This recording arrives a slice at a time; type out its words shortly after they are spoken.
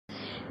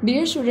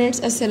Dear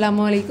students,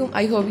 Assalamu alaikum.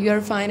 I hope you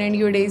are fine and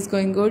your day is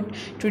going good.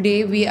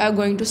 Today we are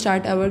going to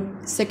start our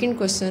second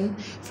question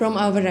from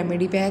our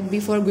remedy pack.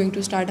 Before going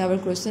to start our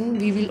question,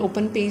 we will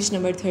open page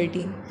number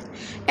 13.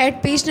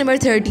 At page number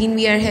 13,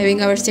 we are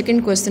having our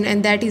second question,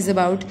 and that is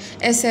about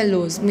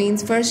SLOs.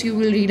 Means first you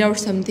will read out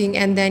something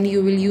and then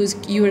you will use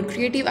your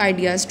creative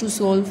ideas to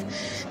solve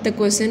the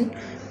question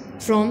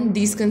from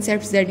these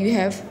concepts that you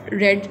have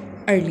read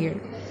earlier.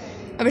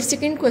 Our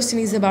second question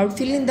is about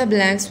fill in the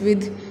blanks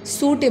with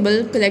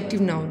suitable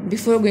collective noun.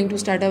 Before going to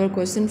start our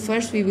question,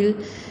 first we will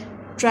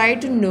try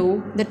to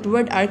know that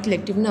what are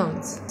collective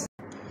nouns.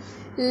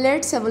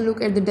 Let's have a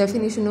look at the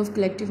definition of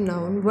collective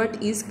noun.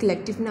 What is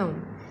collective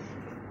noun?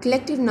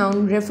 Collective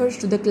noun refers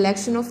to the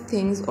collection of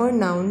things or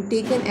noun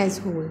taken as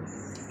whole,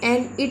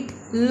 and it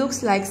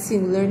looks like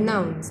singular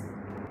nouns.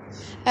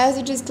 As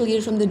it is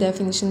clear from the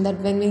definition that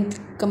when we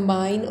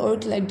combine or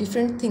collect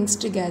different things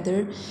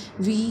together,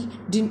 we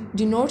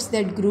denotes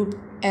that group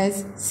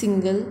as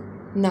single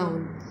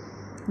noun.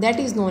 That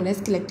is known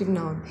as collective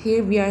noun.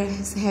 Here we are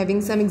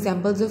having some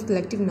examples of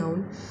collective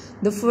noun.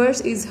 The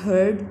first is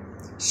herd,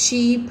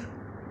 sheep,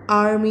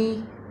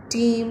 army,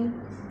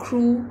 team,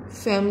 crew,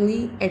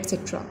 family,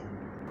 etc.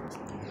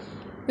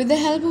 With the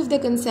help of the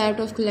concept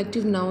of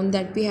collective noun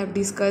that we have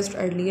discussed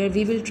earlier,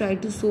 we will try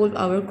to solve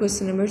our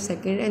question number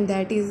second, and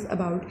that is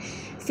about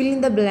fill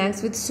in the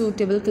blanks with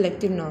suitable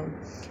collective noun.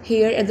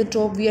 Here at the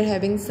top we are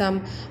having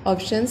some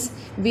options.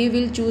 We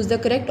will choose the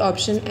correct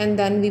option and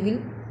then we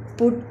will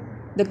put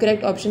the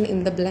correct option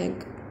in the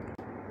blank.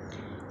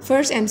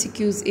 First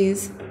MCQs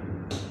is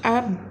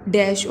a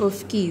dash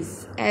of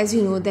keys. As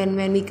you know, then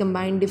when we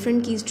combine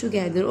different keys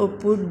together or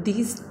put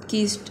these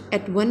keys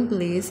at one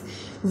place,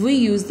 we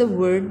use the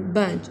word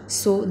bunch.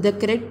 So the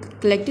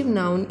correct collective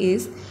noun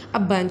is a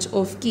bunch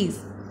of keys.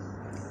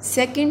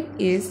 Second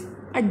is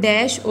a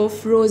dash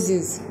of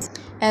roses.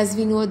 As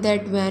we know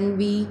that when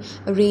we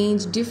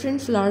arrange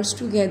different flowers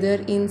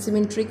together in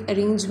symmetric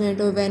arrangement,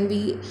 or when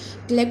we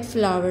collect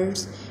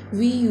flowers,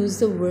 we use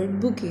the word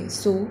bouquet.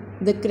 So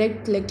the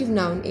correct collective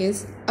noun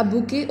is a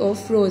bouquet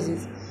of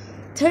roses.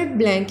 Third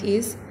blank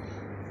is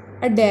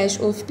a dash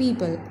of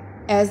people.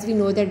 As we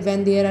know that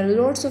when there are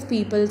lots of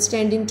people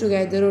standing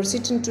together or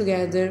sitting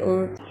together,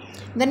 or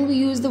then we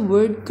use the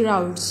word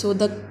crowd. So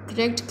the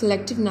correct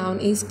collective noun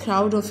is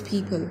crowd of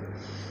people.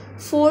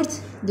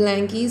 Fourth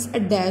blank is a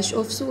dash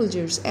of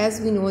soldiers. As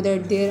we know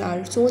that there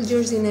are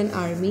soldiers in an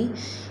army.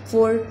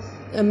 For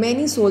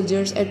many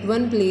soldiers at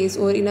one place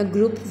or in a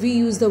group, we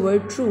use the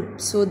word troop.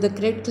 So the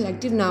correct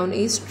collective noun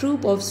is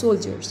troop of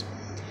soldiers.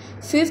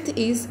 Fifth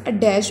is a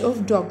dash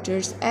of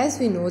doctors. As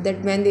we know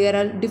that when there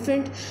are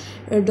different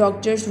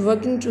doctors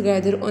working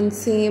together on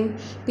same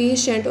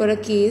patient or a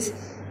case,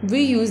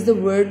 we use the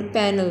word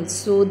panel.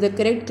 So the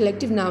correct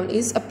collective noun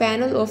is a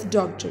panel of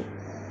doctor.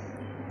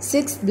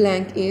 Sixth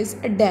blank is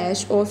a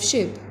dash of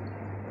ship.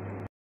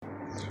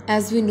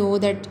 As we know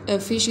that a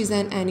fish is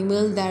an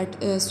animal that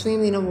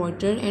swims in a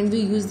water, and we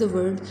use the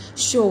word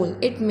shoal.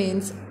 It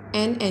means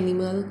an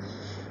animal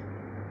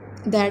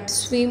that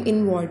swim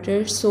in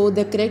water. So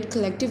the correct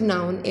collective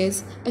noun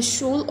is a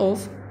shoal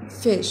of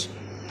fish.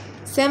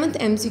 Seventh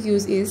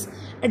MCQs is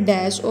a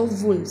dash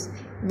of wolves.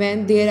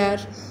 When there are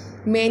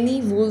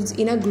many wolves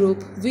in a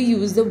group, we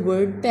use the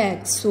word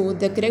pack. So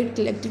the correct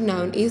collective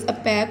noun is a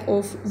pack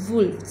of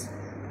wolves.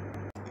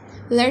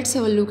 Let's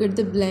have a look at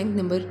the blank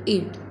number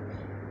 8.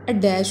 A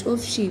dash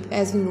of sheep.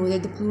 As we know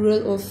that the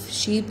plural of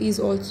sheep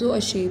is also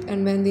a sheep,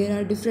 and when there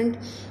are different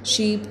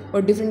sheep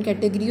or different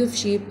category of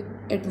sheep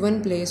at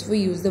one place, we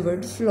use the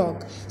word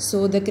flock.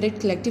 So the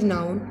correct collective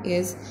noun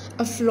is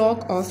a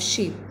flock of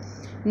sheep.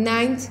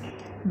 Ninth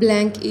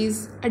blank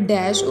is a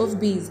dash of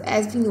bees.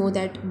 As we know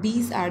that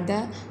bees are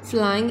the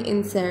flying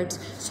insects,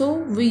 so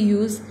we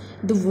use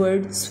the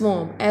word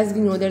swarm. As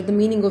we know that the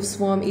meaning of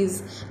swarm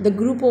is the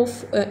group of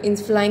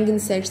flying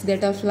insects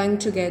that are flying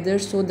together.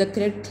 So the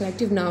correct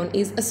collective noun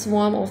is a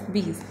swarm of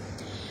bees.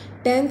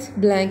 10th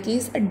blank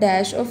is a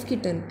dash of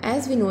kitten.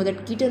 As we know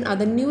that kitten are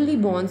the newly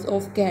borns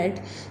of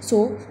cat,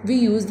 so we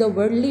use the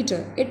word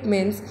litter. It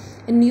means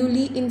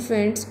newly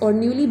infants or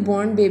newly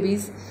born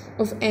babies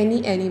of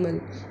any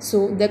animal.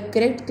 So the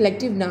correct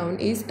collective noun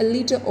is a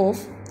litter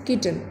of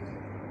kitten.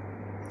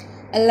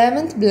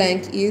 11th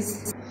blank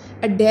is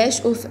a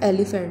dash of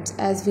elephants.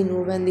 As we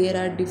know when there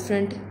are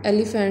different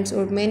elephants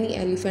or many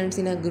elephants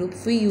in a group,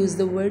 we use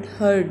the word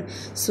herd.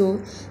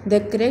 So the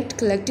correct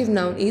collective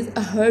noun is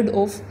a herd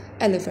of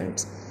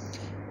elephants.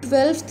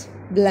 12th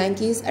blank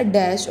is a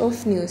dash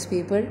of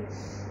newspaper.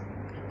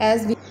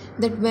 As we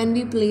that when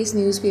we place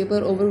newspaper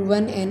over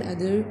one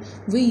another,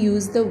 we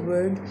use the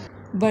word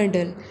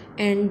bundle,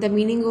 and the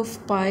meaning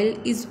of pile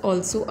is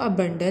also a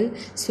bundle.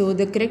 So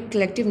the correct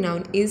collective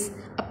noun is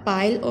a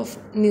pile of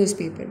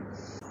newspaper.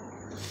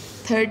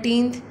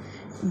 13th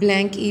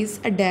blank is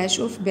a dash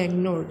of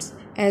banknotes.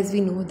 As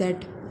we know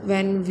that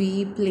when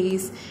we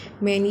place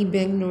many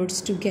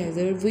banknotes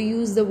together, we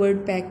use the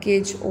word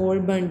package or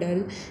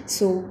bundle.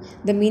 So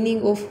the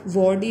meaning of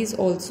word is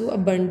also a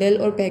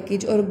bundle or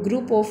package or a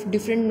group of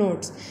different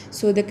notes.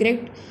 So the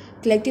correct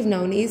collective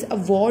noun is a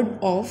wad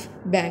of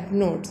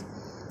banknotes.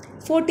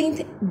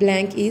 14th,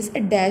 blank is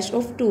a dash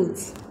of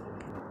tools.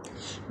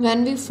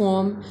 When we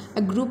form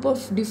a group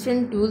of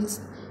different tools,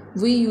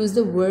 we use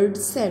the word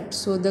set.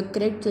 So the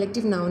correct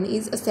collective noun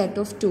is a set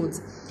of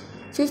tools.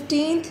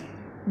 15th,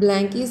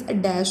 blank is a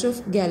dash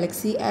of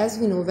galaxy. As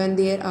we know, when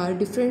there are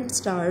different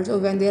stars or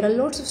when there are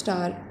lots of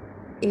stars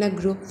in a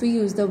group, we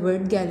use the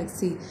word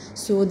galaxy.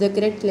 So the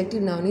correct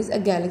collective noun is a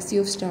galaxy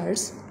of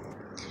stars.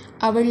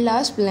 Our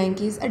last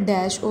blank is a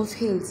dash of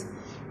hills.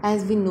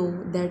 As we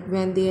know that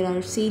when there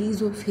are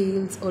series of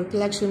hills or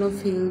collection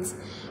of hills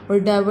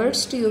or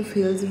diversity of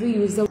hills, we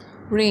use the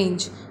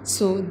range.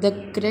 So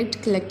the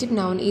correct collective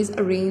noun is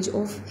a range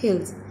of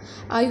hills.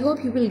 I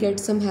hope you will get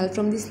some help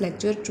from this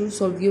lecture to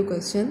solve your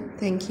question.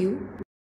 Thank you.